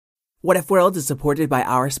What If World is supported by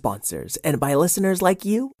our sponsors and by listeners like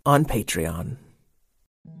you on Patreon.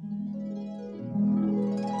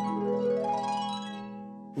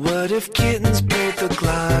 What if kittens played the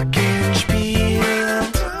glockenspiel?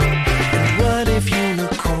 And what if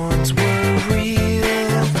unicorns were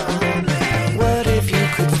real? What if you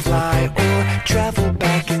could fly or travel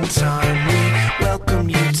back in time? We welcome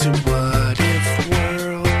you to What If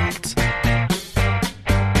World.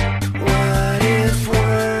 What If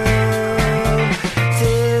World?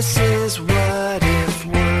 This is What If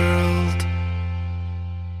World.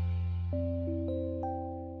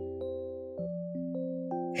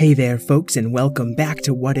 Hey there, folks, and welcome back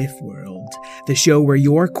to What If World, the show where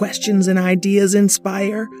your questions and ideas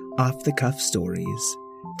inspire off-the-cuff stories.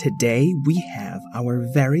 Today, we have our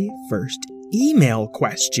very first email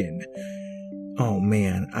question. Oh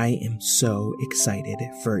man, I am so excited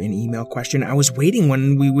for an email question. I was waiting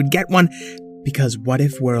when we would get one, because What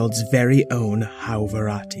If World's very own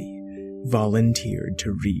Hauvarati volunteered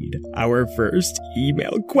to read our first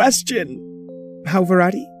email question.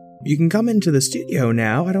 Hauvarati, you can come into the studio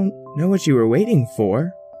now. I don't know what you were waiting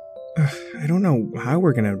for. I don't know how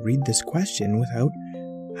we're gonna read this question without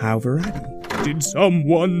Hauvarati. Did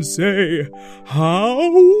someone say how?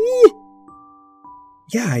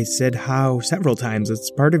 Yeah, I said how several times.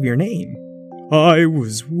 It's part of your name. I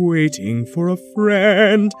was waiting for a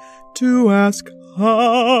friend to ask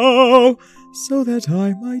how, so that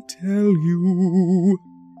I might tell you.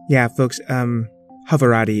 Yeah, folks,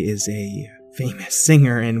 Hauvarati is a famous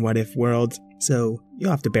singer in What If World, so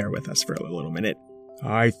you'll have to bear with us for a little minute.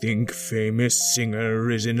 I think famous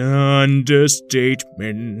singer is an understatement.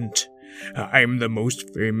 I'm the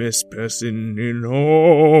most famous person in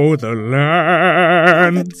all the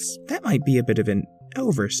land. That might be a bit of an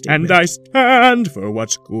overstatement. And I stand for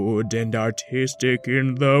what's good and artistic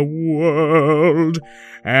in the world.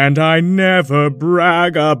 And I never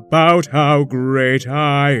brag about how great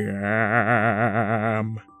I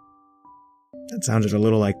am. That sounded a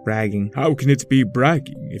little like bragging. How can it be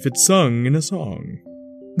bragging if it's sung in a song?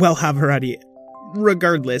 Well, Hauvarati,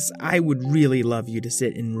 regardless, I would really love you to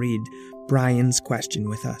sit and read Brian's question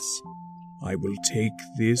with us. I will take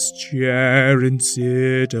this chair and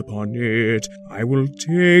sit upon it. I will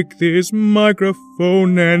take this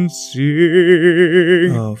microphone and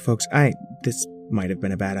sing. Oh, folks, this might have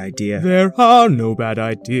been a bad idea. There are no bad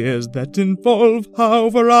ideas that involve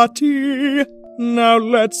Hauvarati. Now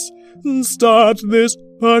let's start this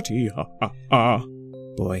party, ha ha ha.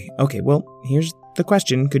 Boy, okay, well, here's the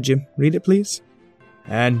question. Could you read it, please?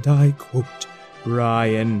 And I quote,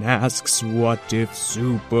 Brian asks, what if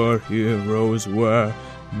superheroes were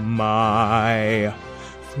my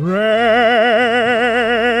friend?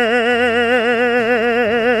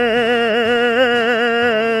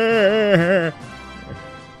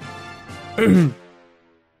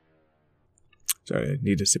 Sorry, I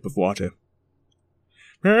need a sip of water.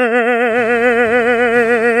 Friends.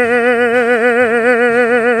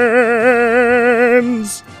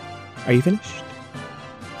 Are you finished?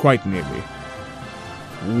 Quite nearly.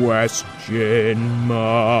 Question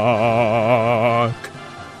mark.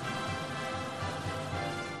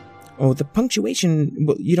 Oh, the punctuation,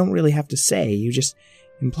 well, you don't really have to say. You just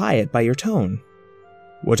imply it by your tone.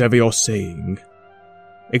 Whatever you're saying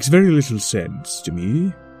makes very little sense to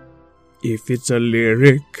me. If it's a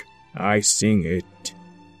lyric, I sing it.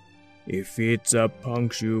 If it's a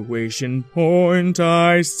punctuation point,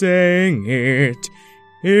 I sing it.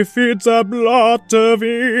 If it's a blot of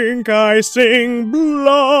ink, I sing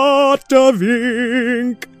blot of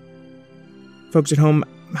ink. Folks at home,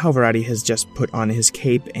 Hauvarati has just put on his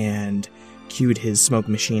cape and cued his smoke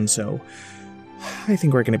machine, so I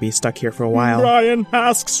think we're going to be stuck here for a while. Brian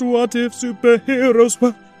asks, what if superheroes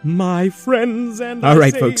were my friends? And all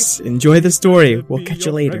right, folks, enjoy the story. We'll catch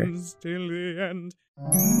you later.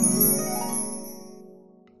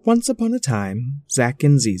 Once upon a time, Zach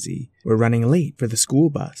and Zizi were running late for the school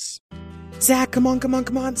bus. Zach, come on,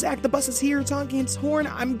 Zach, the bus is here, it's honking its horn,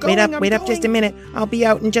 I'm going, Wait up just a minute, I'll be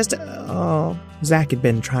out in just a... Oh. Zach had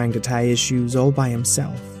been trying to tie his shoes all by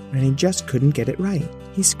himself, and he just couldn't get it right.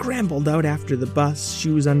 He scrambled out after the bus,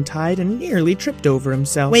 shoes untied, and nearly tripped over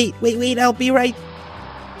himself. Wait, I'll be right...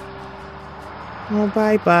 Oh,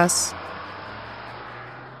 bye, bus.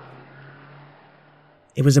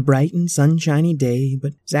 It was a bright and sunshiny day,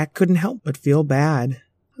 but Zach couldn't help but feel bad.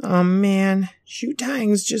 Oh man, shoe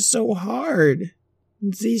tying's just so hard.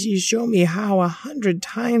 Zizi showed me how 100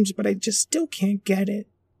 times, but I just still can't get it.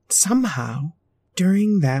 Somehow,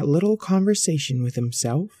 during that little conversation with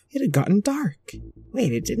himself, it had gotten dark.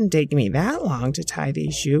 Wait, it didn't take me that long to tie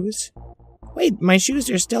these shoes. Wait, my shoes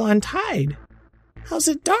are still untied. How's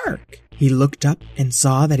it dark? He looked up and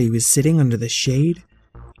saw that he was sitting under the shade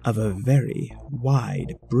of a very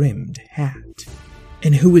wide-brimmed hat.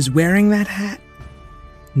 And who was wearing that hat?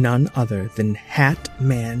 None other than Hat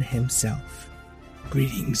Man himself.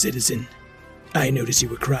 Greetings, citizen. I notice you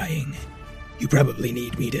were crying. You probably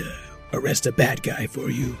need me to arrest a bad guy for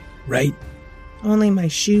you, right? Only my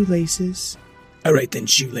shoelaces. All right then,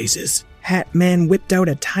 shoelaces. Hat Man whipped out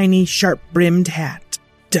a tiny, sharp-brimmed hat.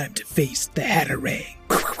 Time to face the Hatterang.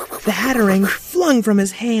 The Hatterang flung from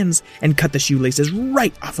his hands and cut the shoelaces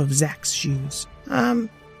right off of Zach's shoes. Well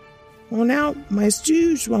now, my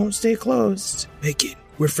shoes won't stay closed. Hey kid,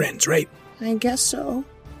 we're friends, right? I guess so.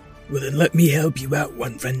 Well then let me help you out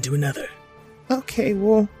one friend to another. Okay,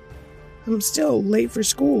 well, I'm still late for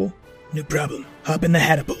school. No problem. Hop in the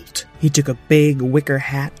Hatterbolt. He took a big wicker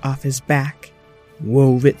hat off his back,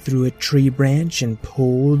 wove it through a tree branch, and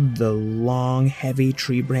pulled the long, heavy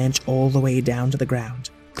tree branch all the way down to the ground.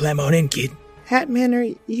 Climb on in, kid. Hatman,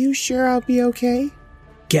 are you sure I'll be okay?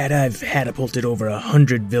 Cat, I've Hatterpulted over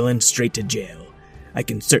 100 villains straight to jail. I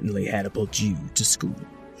can certainly Hatterpult you to school.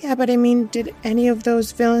 Yeah, but I mean, did any of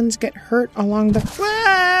those villains get hurt along the...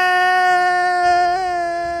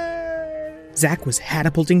 Zach was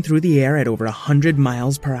Hatterpulting through the air at over 100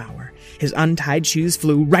 miles per hour. His untied shoes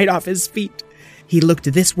flew right off his feet. He looked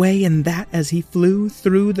this way and that as he flew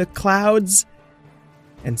through the clouds.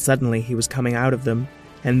 And suddenly he was coming out of them,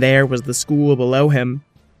 and there was the school below him.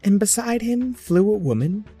 And beside him flew a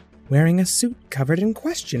woman wearing a suit covered in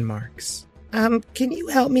question marks. Can you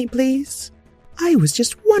help me, please? I was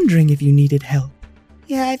just wondering if you needed help.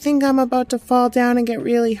 Yeah, I think I'm about to fall down and get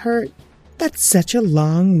really hurt. That's such a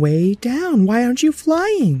long way down. Why aren't you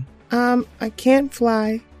flying? I can't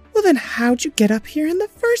fly. Well, then how'd you get up here in the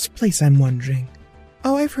first place, I'm wondering?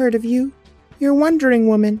 Oh, I've heard of you. You're Wondering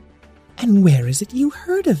Woman. And where is it you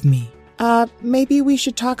heard of me? Maybe we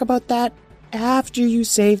should talk about that after you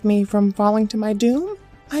saved me from falling to my doom?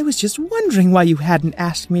 I was just wondering why you hadn't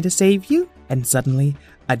asked me to save you. And suddenly,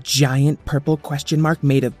 a giant purple question mark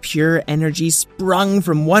made of pure energy sprung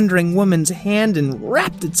from Wondering Woman's hand and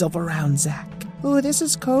wrapped itself around Zach. Oh, this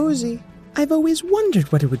is cozy. I've always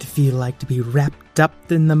wondered what it would feel like to be wrapped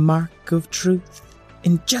up in the mark of truth.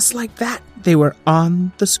 And just like that, they were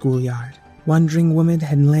on the schoolyard. Wondering Woman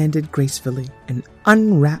had landed gracefully and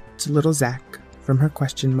unwrapped little Zach from her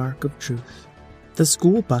question mark of truth. The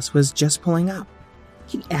school bus was just pulling up.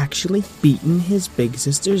 He'd actually beaten his big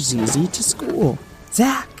sister Zizi to school.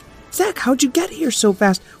 Zach, how'd you get here so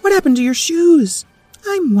fast? What happened to your shoes?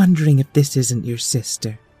 I'm wondering if this isn't your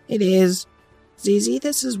sister. It is. Zizi,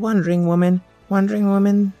 this is Wondering Woman. Wondering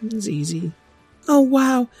Woman, Zizi. Oh,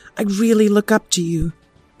 wow, I really look up to you.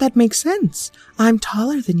 That makes sense. I'm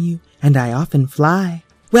taller than you, and I often fly.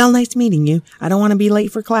 Well, nice meeting you. I don't want to be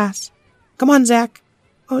late for class. Come on, Zach.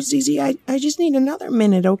 Oh, Zizi, I just need another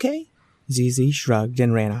minute, okay? Zizi shrugged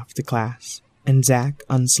and ran off to class, and Zach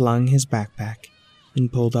unslung his backpack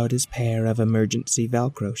and pulled out his pair of emergency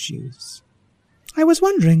Velcro shoes. I was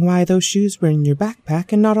wondering why those shoes were in your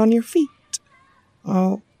backpack and not on your feet.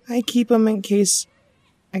 Oh, I keep them in case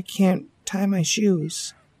I can't tie my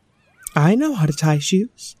shoes. I know how to tie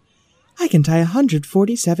shoes. I can tie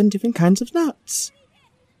 147 different kinds of knots.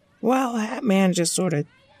 Well, that man just sort of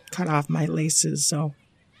cut off my laces, so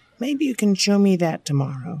maybe you can show me that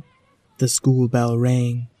tomorrow. The school bell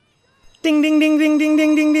rang. Ding, ding, ding, ding, ding,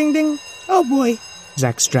 ding, ding, ding, ding. Oh, boy.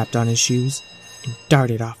 Zach strapped on his shoes and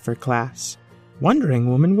darted off for class. Wondering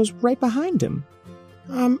Woman was right behind him.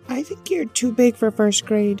 I think you're too big for first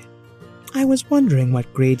grade. I was wondering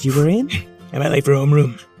what grade you were in. Am I late for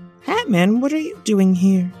homeroom? Hatman, what are you doing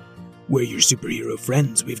here? We're your superhero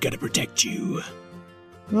friends. We've got to protect you.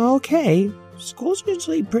 Okay. School's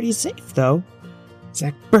usually pretty safe, though.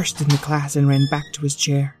 Zach burst into class and ran back to his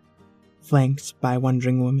chair, flanked by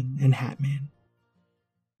Wondering Woman and Hatman.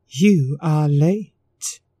 You are late.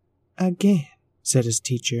 Again, said his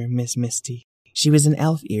teacher, Miss Misty. She was an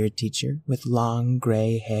elf-eared teacher with long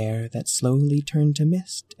gray hair that slowly turned to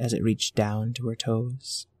mist as it reached down to her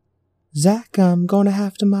toes. Zach, I'm going to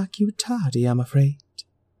have to mark you tardy, I'm afraid.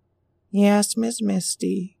 Yes, Miss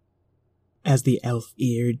Misty. As the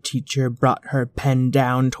elf-eared teacher brought her pen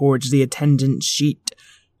down towards the attendance sheet,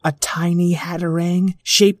 a tiny Hatterang,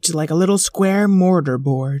 shaped like a little square mortar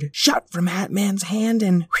board, shot from Hatman's hand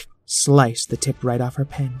and sliced the tip right off her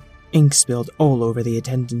pen. Ink spilled all over the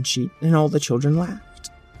attendance sheet, and all the children laughed.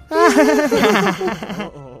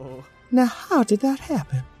 Now, how did that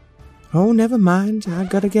happen? Oh, never mind. I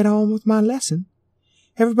gotta get on with my lesson.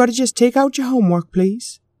 Everybody just take out your homework,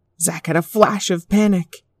 please. Zach had a flash of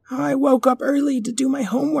panic. I woke up early to do my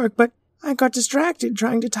homework, but I got distracted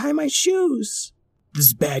trying to tie my shoes. This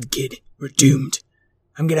is bad, kid. We're doomed.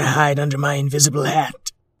 I'm gonna hide under my invisible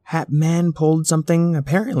hat. Hat-Man pulled something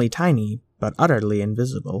apparently tiny, but utterly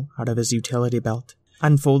invisible, out of his utility belt,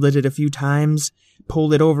 unfolded it a few times,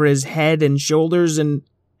 pulled it over his head and shoulders, and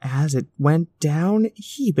as it went down,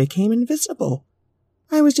 he became invisible.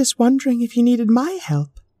 I was just wondering if you needed my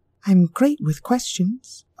help. I'm great with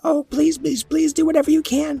questions. Oh, please do whatever you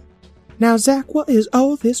can. Now, Zach, what is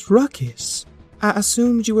all this ruckus? I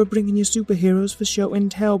assumed you were bringing your superheroes for show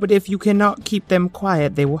and tell, but if you cannot keep them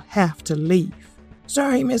quiet, they will have to leave.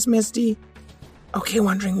 Sorry, Miss Misty. Okay,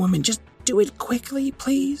 Wondering Woman, just do it quickly,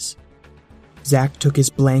 please. Zach took his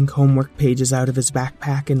blank homework pages out of his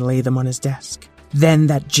backpack and laid them on his desk. Then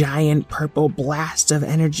that giant purple blast of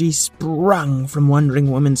energy sprung from Wondering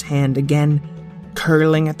Woman's hand again,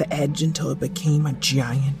 curling at the edge until it became a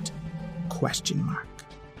giant question mark.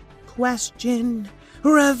 Question,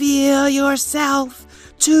 reveal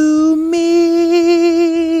yourself to me.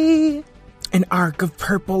 An arc of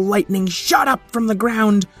purple lightning shot up from the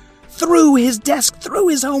ground, through his desk, through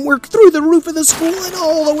his homework, through the roof of the school, and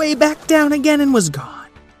all the way back down again and was gone,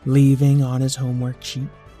 leaving on his homework sheet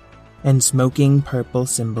and smoking purple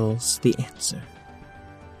symbols the answer.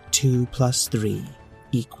 2 + 3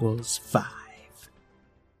 = 5.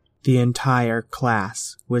 The entire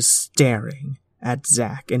class was staring at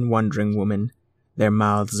Zach and Wondering Woman, their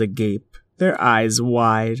mouths agape, their eyes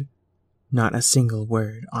wide, not a single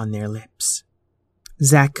word on their lips.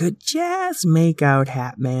 Zach could just make out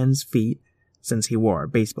Hat-Man's feet, since he wore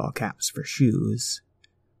baseball caps for shoes,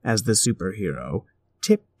 as the superhero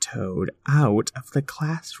tiptoed out of the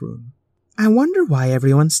classroom. I wonder why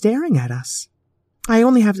everyone's staring at us. I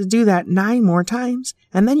only have to do that 9 more times,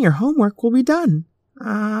 and then your homework will be done.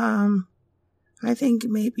 I think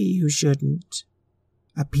maybe you shouldn't.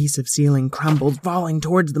 A piece of ceiling crumbled, falling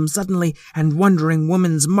towards them suddenly, and Wondering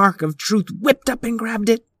Woman's mark of truth whipped up and grabbed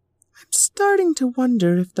it. I'm starting to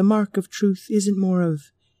wonder if the mark of truth isn't more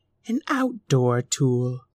of an outdoor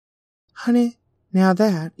tool. Honey, now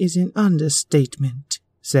that is an understatement,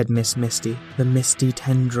 said Miss Misty. The misty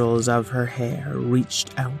tendrils of her hair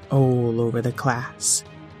reached out all over the class.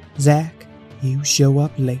 Zach, you show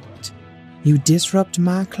up late. You disrupt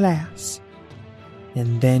my class.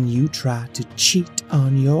 And then you try to cheat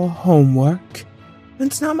on your homework.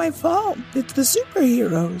 It's not my fault. It's the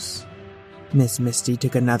superheroes. Miss Misty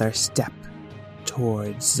took another step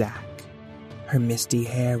towards Zach. Her misty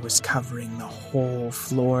hair was covering the whole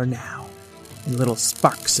floor now, and little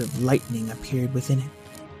sparks of lightning appeared within it.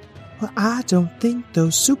 Well, I don't think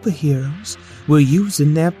those superheroes were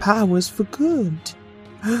using their powers for good.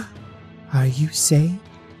 Are you saying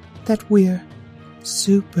that we're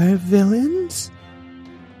supervillains?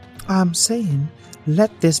 I'm saying,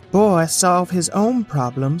 let this boy solve his own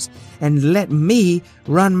problems and let me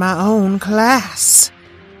run my own class.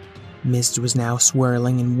 Mist was now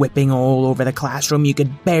swirling and whipping all over the classroom. You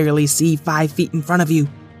could barely see 5 feet in front of you.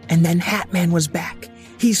 And then Hat-Man was back.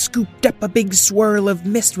 He scooped up a big swirl of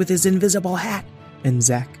mist with his invisible hat, and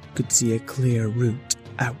Zach could see a clear route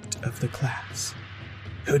out of the class.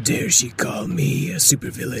 How dare she call me a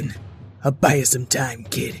supervillain? I'll buy you some time,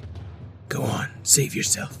 kid. Go on, save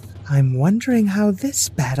yourself. I'm wondering how this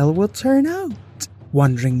battle will turn out.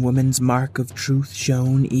 Wondering Woman's mark of truth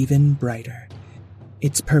shone even brighter.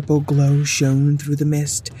 Its purple glow shone through the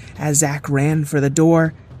mist as Zach ran for the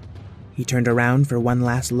door. He turned around for one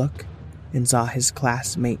last look and saw his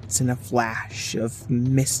classmates in a flash of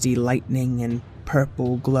misty lightning and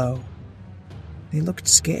purple glow. They looked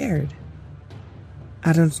scared.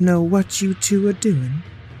 I don't know what you two are doing,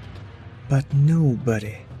 but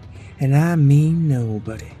nobody, and I mean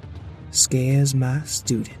nobody, scares my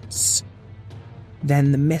students.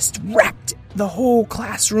 Then the mist wrapped the whole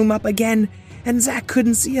classroom up again, and Zach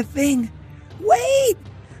couldn't see a thing.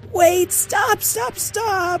 Wait,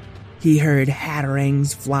 stop! He heard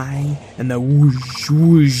hatterings flying and the whoosh,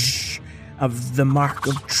 whoosh of the mark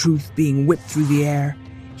of truth being whipped through the air.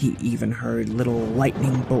 He even heard little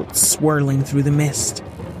lightning bolts swirling through the mist.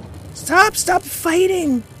 Stop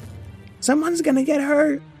fighting! Someone's gonna get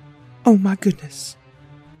hurt. Oh my goodness.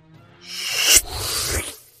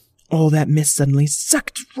 All that mist suddenly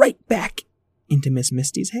sucked right back into Miss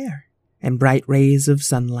Misty's hair, and bright rays of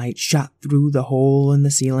sunlight shot through the hole in the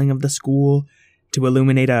ceiling of the school to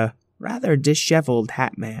illuminate a rather disheveled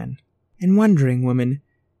Hat-Man and Wondering Woman,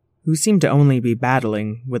 who seemed to only be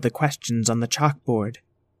battling with the questions on the chalkboard.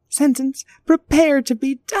 Sentence, prepare to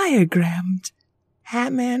be diagrammed.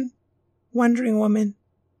 Hat-Man, Wondering Woman,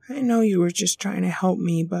 I know you were just trying to help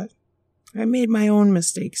me, but I made my own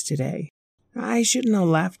mistakes today. I shouldn't have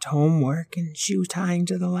left homework and shoe tying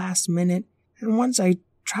to the last minute, and once I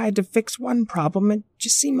tried to fix one problem, it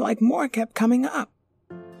just seemed like more kept coming up.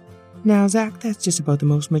 Now, Zach, that's just about the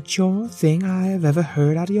most mature thing I have ever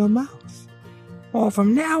heard out of your mouth. Well,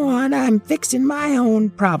 from now on, I'm fixing my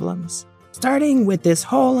own problems, starting with this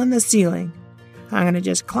hole in the ceiling. I'm gonna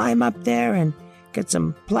just climb up there and get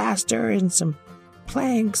some plaster and some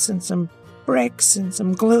planks and some bricks and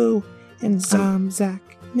some glue and some... Zach,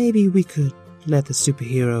 maybe we could let the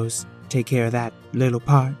superheroes take care of that little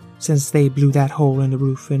part, since they blew that hole in the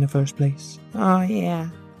roof in the first place. Oh, yeah.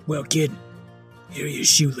 Well, kid, here are your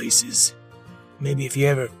shoelaces. Maybe if you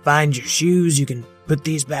ever find your shoes, you can put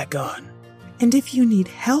these back on. And if you need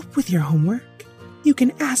help with your homework, you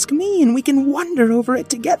can ask me and we can wonder over it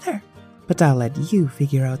together. But I'll let you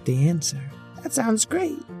figure out the answer. That sounds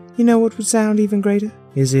great. You know what would sound even greater?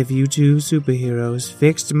 Is if you two superheroes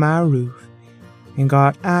fixed my roof and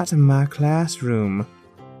got out of my classroom.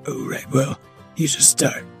 Oh, right, well, here's a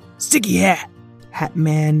start. Sticky hat!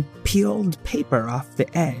 Hatman peeled paper off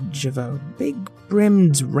the edge of a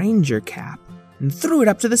big-brimmed ranger cap and threw it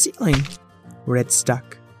up to the ceiling, where it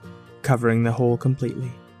stuck, covering the hole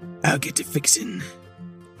completely. I'll get to fixing.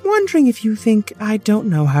 Wondering if you think I don't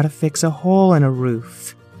know how to fix a hole in a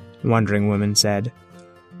roof, Wondering Woman said,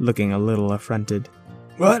 looking a little affronted.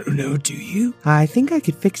 Well, I don't know, do you? I think I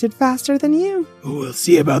could fix it faster than you. We'll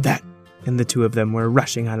see about that. And the two of them were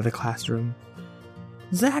rushing out of the classroom.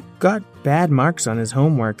 Zach got bad marks on his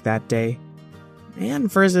homework that day,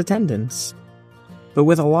 and for his attendance. But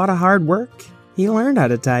with a lot of hard work, he learned how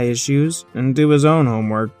to tie his shoes and do his own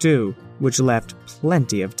homework too, which left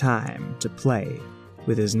plenty of time to play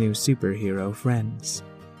with his new superhero friends.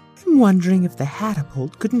 I'm wondering if the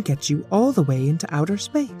Hatapult couldn't get you all the way into outer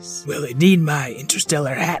space. Well, I need my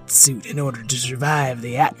interstellar hat suit in order to survive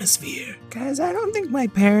the atmosphere. Guys, I don't think my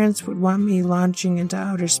parents would want me launching into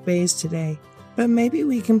outer space today. But maybe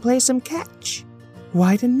we can play some catch.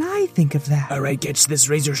 Why didn't I think of that? All right, catch this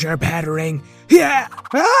razor-sharp hatterang. Yeah!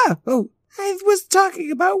 Ah! Oh, I was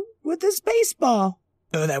talking about with this baseball.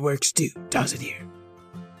 Oh, that works too. Toss it here.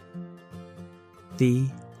 The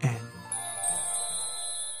end.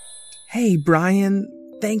 Hey, Brian,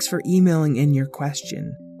 thanks for emailing in your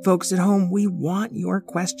question. Folks at home, we want your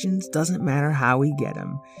questions, doesn't matter how we get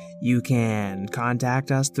them. You can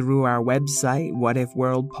contact us through our website,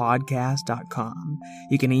 whatifworldpodcast.com.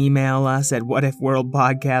 You can email us at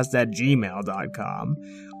whatifworldpodcast@gmail.com.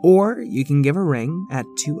 Or you can give a ring at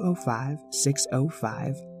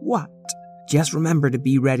 205-605-WHAT. Just remember to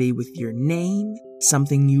be ready with your name,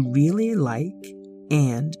 something you really like,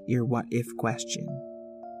 and your what if question.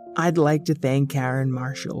 I'd like to thank Karen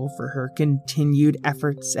Marshall for her continued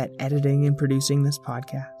efforts at editing and producing this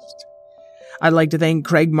podcast. I'd like to thank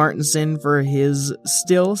Craig Martinson for his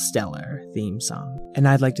still stellar theme song. And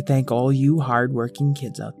I'd like to thank all you hardworking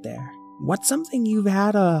kids out there. What's something you've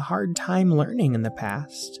had a hard time learning in the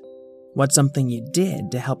past? What's something you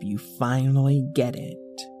did to help you finally get it?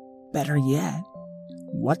 Better yet,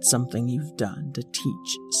 what's something you've done to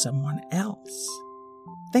teach someone else?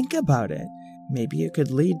 Think about it. Maybe it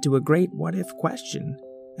could lead to a great what-if question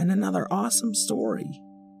and another awesome story.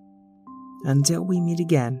 Until we meet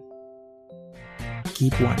again,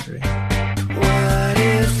 keep wondering. What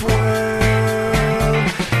if